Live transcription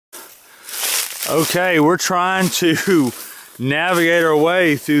Okay, we're trying to navigate our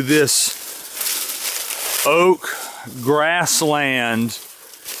way through this oak grassland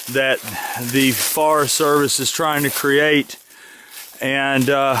that the Forest Service is trying to create, and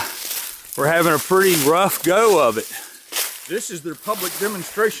we're having a pretty rough go of it. This is their public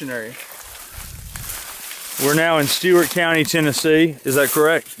demonstration area. We're now in Stewart County, Tennessee. Is that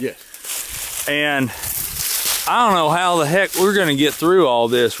correct? Yes. And I don't know how the heck we're going to get through all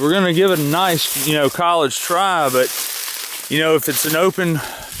this. We're going to give it a nice, college try, but, if it's an open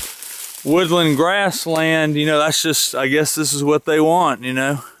woodland grassland, that's just, I guess this is what they want,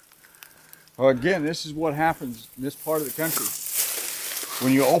 Well, again, this is what happens in this part of the country.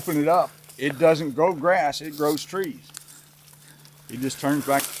 When you open it up, it doesn't grow grass, it grows trees. It just turns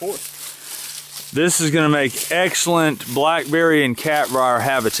back and forth. This is going to make excellent blackberry and catbrier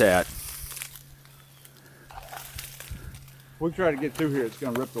habitat. If we try to get through here, it's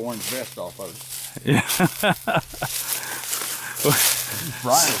going to rip the orange vest off of us. Yeah.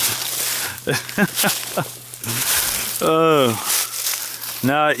 Oh.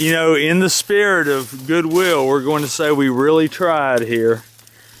 Now, in the spirit of goodwill, we're going to say we really tried here.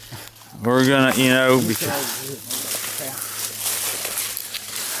 We're going to, because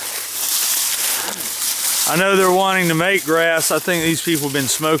I know they're wanting to make grass. I think these people have been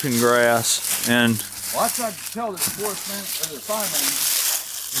smoking grass. And well, I tried to tell the forestman or the fireman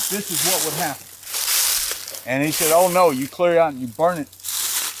that this is what would happen. And he said, oh no, you clear out and you burn it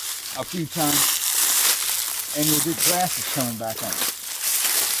a few times and you'll get grasses coming back on it.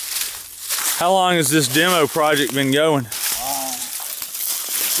 How long has this demo project been going? 2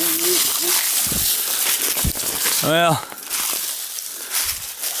 years at least. Well,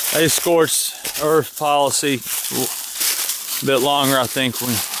 they scorched earth policy a bit longer, I think.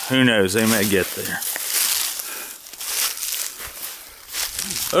 Who knows, they may get there.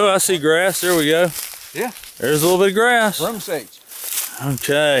 Oh, I see grass. There we go. Yeah. There's a little bit of grass. Room sage.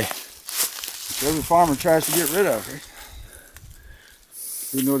 Okay. Which every farmer tries to get rid of. Right?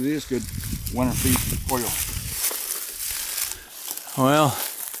 You know what it is, good winter feed for you. Well,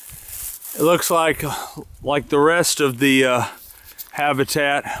 it looks like the rest of the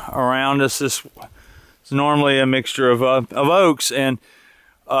habitat around us. This is normally a mixture of oaks, and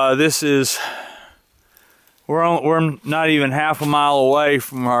this is, we're not even half a mile away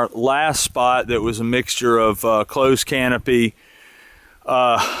from our last spot that was a mixture of closed canopy,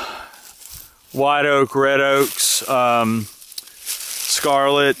 white oak, red oaks,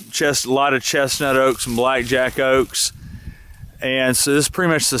 scarlet, a lot of chestnut oaks and blackjack oaks. And so this is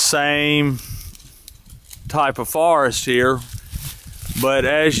pretty much the same type of forest here. But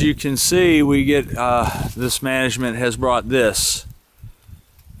as you can see, we get, this management has brought this.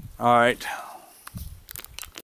 All right.